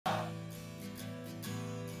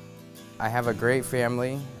I have a great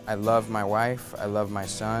family. I love my wife. I love my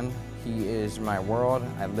son. He is my world.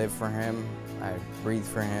 I live for him. I breathe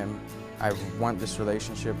for him. I want this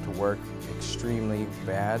relationship to work extremely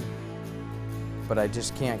bad, but I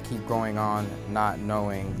just can't keep going on not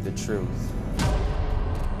knowing the truth.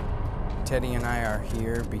 Teddy and I are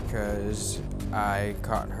here because I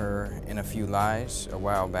caught her in a few lies a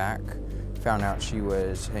while back. Found out she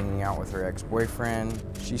was hanging out with her ex-boyfriend.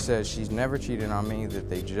 She says she's never cheated on me, that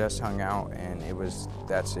they just hung out and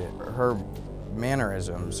that's it. Her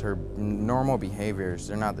mannerisms, her normal behaviors,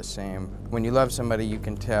 they're not the same. When you love somebody, you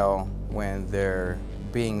can tell when they're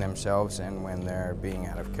being themselves and when they're being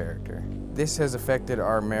out of character. This has affected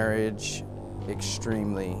our marriage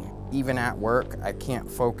extremely. Even at work, I can't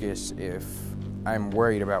focus if I'm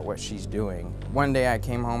worried about what she's doing. One day I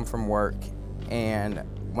came home from work, and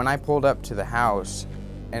when I pulled up to the house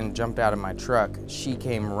and jumped out of my truck, she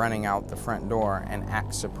came running out the front door and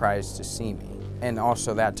acted surprised to see me. And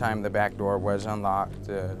also that time the back door was unlocked,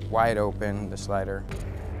 wide open, the slider.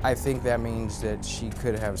 I think that means that she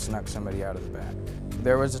could have snuck somebody out of the back.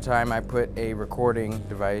 There was a time I put a recording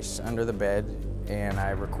device under the bed and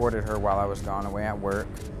I recorded her while I was gone away at work.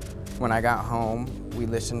 When I got home, we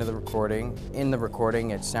listened to the recording. In the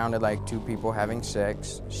recording, it sounded like two people having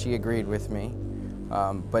sex. She agreed with me,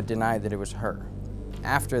 but denied that it was her.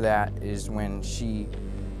 After that is when she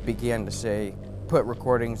began to say, put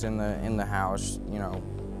recordings in the house, you know,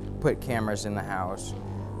 put cameras in the house,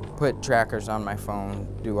 put trackers on my phone,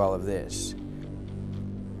 do all of this.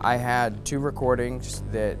 I had 2 recordings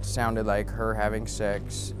that sounded like her having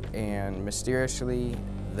sex, and mysteriously,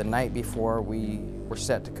 the night before we were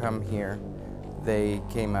set to come here, they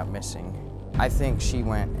came up missing. I think she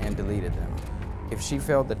went and deleted them. If she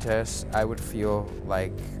failed the test, I would feel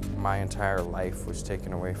like my entire life was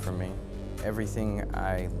taken away from me. Everything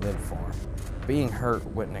I live for. Being hurt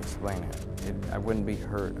wouldn't explain it. I wouldn't be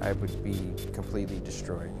hurt, I would be completely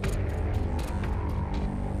destroyed.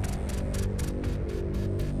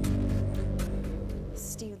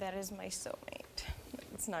 Steve, that is my soulmate.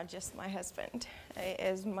 It's not just my husband. It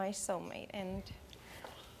is my soulmate, and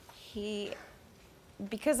he,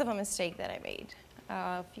 because of a mistake that I made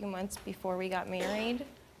a few months before we got married,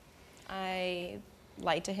 I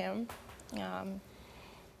lied to him. I'm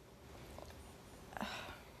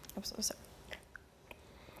so sorry.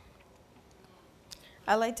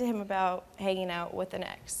 I lied to him about hanging out with an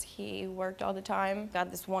ex. He worked all the time, got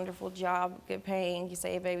this wonderful job, good paying. He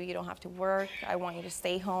said, hey, baby, you don't have to work. I want you to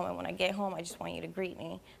stay home, and when I get home, I just want you to greet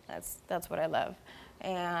me. That's what I love.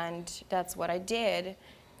 And that's what I did.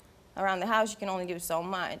 Around the house, you can only do so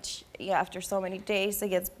much. Yeah, after so many days, it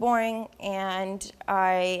gets boring, and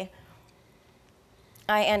I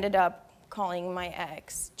ended up calling my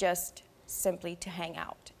ex just simply to hang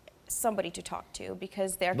out, somebody to talk to,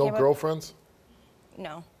 because there No came girlfriends?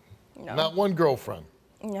 No, no. Not one girlfriend?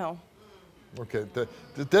 No. Okay,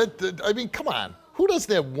 I mean, come on. Who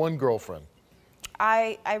doesn't have one girlfriend?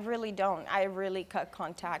 I really don't. I really cut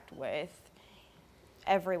contact with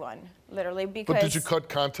everyone, literally, because... But did you cut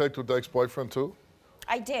contact with the ex-boyfriend too?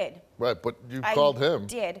 I did. Right, but you called him. I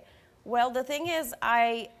did. Well, the thing is,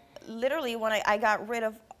 I literally, when I got rid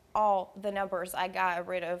of all the numbers, I got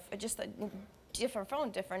rid of just a different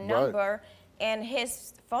phone, different number, and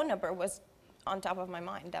his phone number was on top of my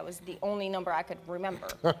mind. That was the only number I could remember.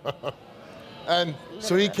 And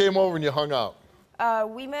so he came over and you hung out?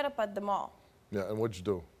 We met up at the mall. Yeah, and what'd you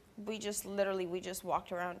do? We just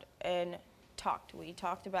walked around and talked. We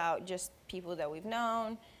talked about just people that we've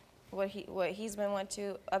known, what he's been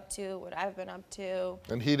up to, what I've been up to.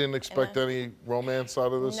 And he didn't expect any romance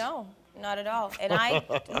out of this? No, not at all. And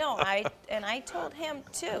I told him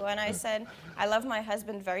too, and I said, I love my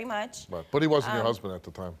husband very much. Right, but he wasn't your husband at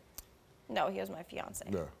the time? No, he was my fiance.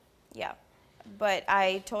 Yeah. Yeah, but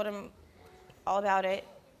I told him all about it,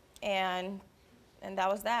 and that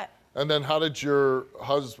was that. And then how did your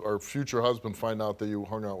husband or future husband find out that you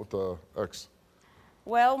hung out with the ex?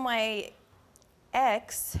 Well, my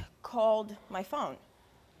ex called my phone,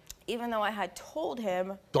 even though I had told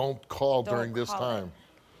him, don't call during this time.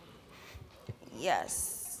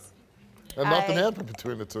 Yes. And nothing happened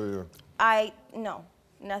between the two of you? No,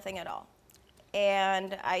 nothing at all.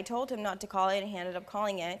 And I told him not to call it, and he ended up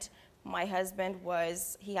calling it. My husband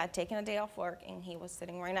he had taken a day off work, and he was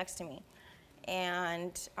sitting right next to me.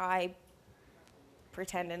 And I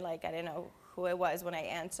pretended like I didn't know who it was when I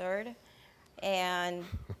answered, and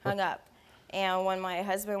hung up. And when my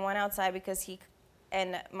husband went outside,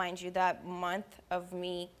 and mind you, that month of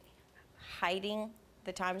me hiding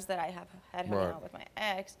the times that I have had hung out with my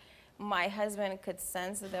ex, my husband could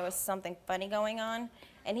sense that there was something funny going on,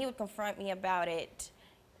 and he would confront me about it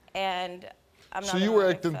and I'm not. So you gonna were let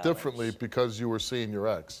it acting go, differently which- because you were seeing your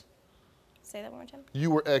ex. Say that one more time.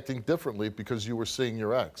 You were acting differently because you were seeing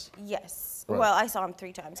your ex. Yes. Right. Well, I saw him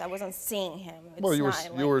 3 times. I wasn't seeing him. It's Well, you were not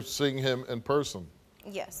you like- were seeing him in person.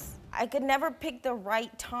 Yes. I could never pick the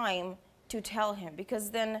right time to tell him because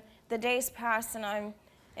then the days pass and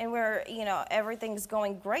we're, you know, everything's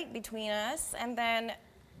going great between us, and then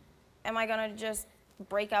am I gonna just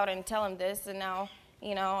break out and tell him this, and now,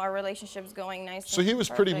 you know, our relationship's going nice. So and he was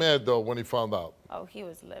pretty perfect. mad though when he found out. Oh, he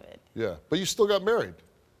was livid. Yeah, but you still got married.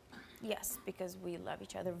 Yes, because we love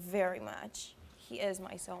each other very much. He is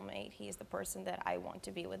my soulmate. He is the person that I want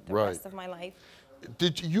to be with the Right. rest of my life.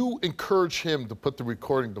 Did you encourage him to put the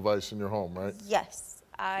recording device in your home, right? Yes,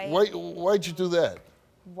 Why'd you do that?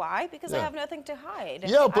 Why? Because I Yeah. have nothing to hide.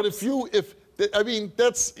 Yeah, but I mean,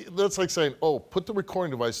 that's like saying, oh, put the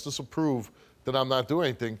recording device, this will prove that I'm not doing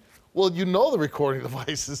anything. Well, you know the recording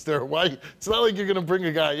device is there. Why? It's not like you're gonna bring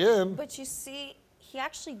a guy in. But you see, he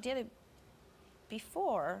actually did it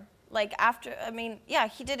before. Like after, I mean, yeah,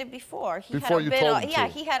 he did it before. Before you told him yeah,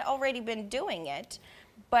 to. he had already been doing it.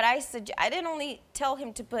 But I didn't only tell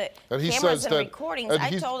him to put And he cameras says and that. recordings. And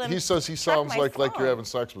I told him. he says he check sounds my like you're phone. having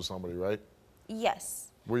sex with somebody, right?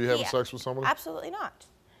 Yes. Were you having sex with somebody? Absolutely not.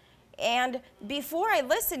 And before I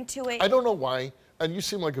listened to it, I don't know why, and you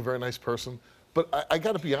seem like a very nice person, but I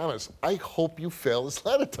got to be honest. I hope you fail this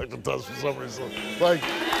lie detector test for some reason. Like,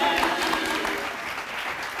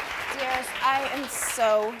 dearest, I am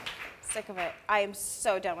so sick of it. I am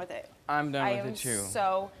so done with it. I'm done with it too. I am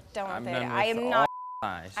so done with I'm it. done with I am all not.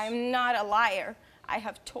 lies. I am not a liar. I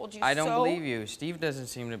have told you so. I don't believe you. Steve doesn't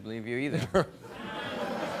seem to believe you either.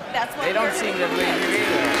 That's what They don't you're seem to gonna believe you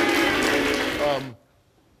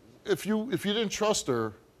either. if you didn't trust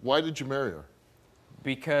her, why did you marry her?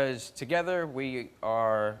 Because together we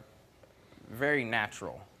are very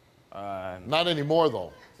natural. Not anymore,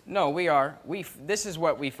 though. No, we are. This is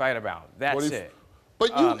what we fight about. That's What do you- it.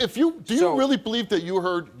 But do you so- really believe that you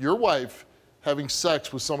heard your wife having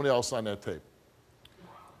sex with somebody else on that tape?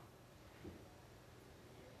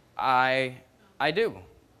 I do.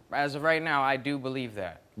 As of right now, I do believe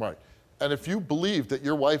that. Right. And if you believe that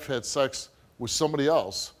your wife had sex with somebody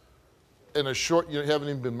else in a short, you haven't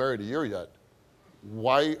even been married a year yet,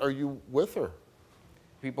 why are you with her?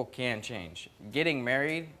 People can change. Getting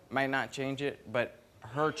married might not change it, but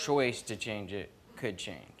her choice to change it could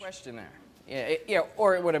change. Question there. Yeah,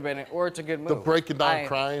 or it would have been, or it's a good move. The breaking down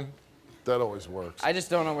crying, that always works. I just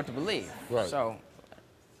don't know what to believe. Right. So,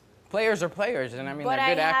 players are players, and I mean, But they're I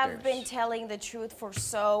good actors. have been telling the truth for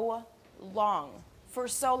so long. For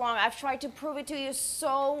so long. I've tried to prove it to you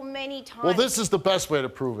so many times. Well, this is the best way to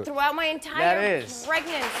prove it. Throughout my entire That is.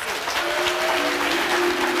 pregnancy.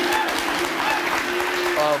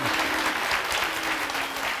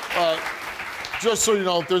 Just so you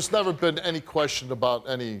know, there's never been any question about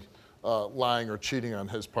any lying or cheating on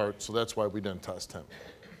his part, so that's why we didn't test him.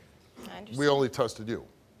 I understand. We only tested you.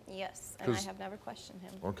 Yes, and I 'Cause- have never questioned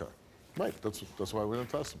him. Okay. Right, that's why we didn't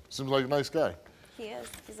test him. Seems like a nice guy. He is.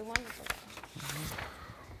 He's a wonderful guy.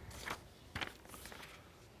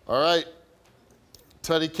 All right.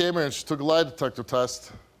 Teddy came here and she took a lie detector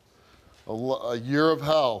test. A year of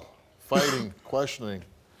hell, fighting, questioning.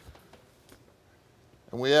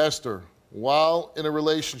 And we asked her, while in a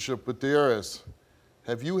relationship with Darius,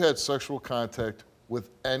 have you had sexual contact with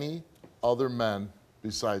any other men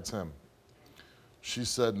besides him? She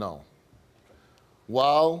said no.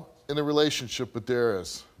 While in a relationship with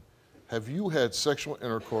Darius, have you had sexual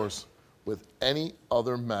intercourse with any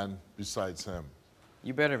other men besides him?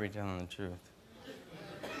 You better be telling the truth.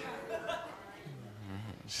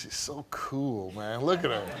 She's so cool, man. Look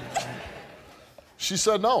at her. She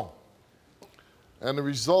said no. And the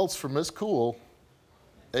results for Miss Cool,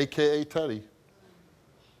 AKA Teddy,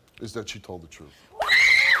 is that she told the truth.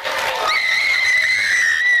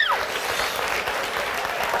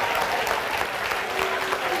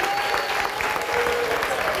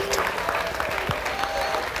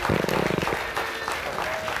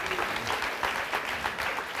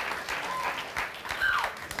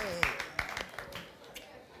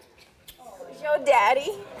 Yo,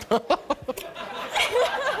 Daddy.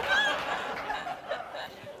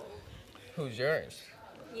 Who's yours?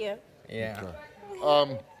 Yeah. Yeah.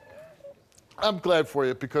 I'm glad for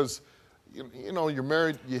you because, you know, you're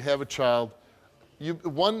married, you have a child.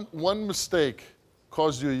 One mistake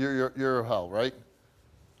caused you a year of hell, right?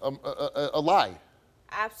 A lie,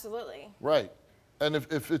 Absolutely. right? And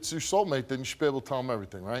if it's your soulmate, then you should be able to tell him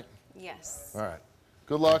everything, right? Yes. All right.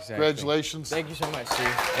 Good luck. Exactly. Congratulations. Thank you so much, Steve.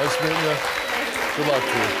 Nice meeting you. Good luck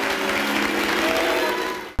to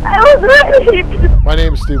you. I was raped. My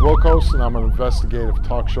name is Steve Wilkos, and I'm an investigative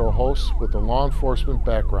talk show host with a law enforcement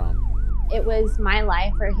background. It was my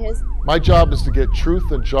life or his. My job is to get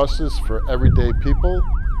truth and justice for everyday people.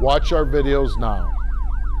 Watch our videos now.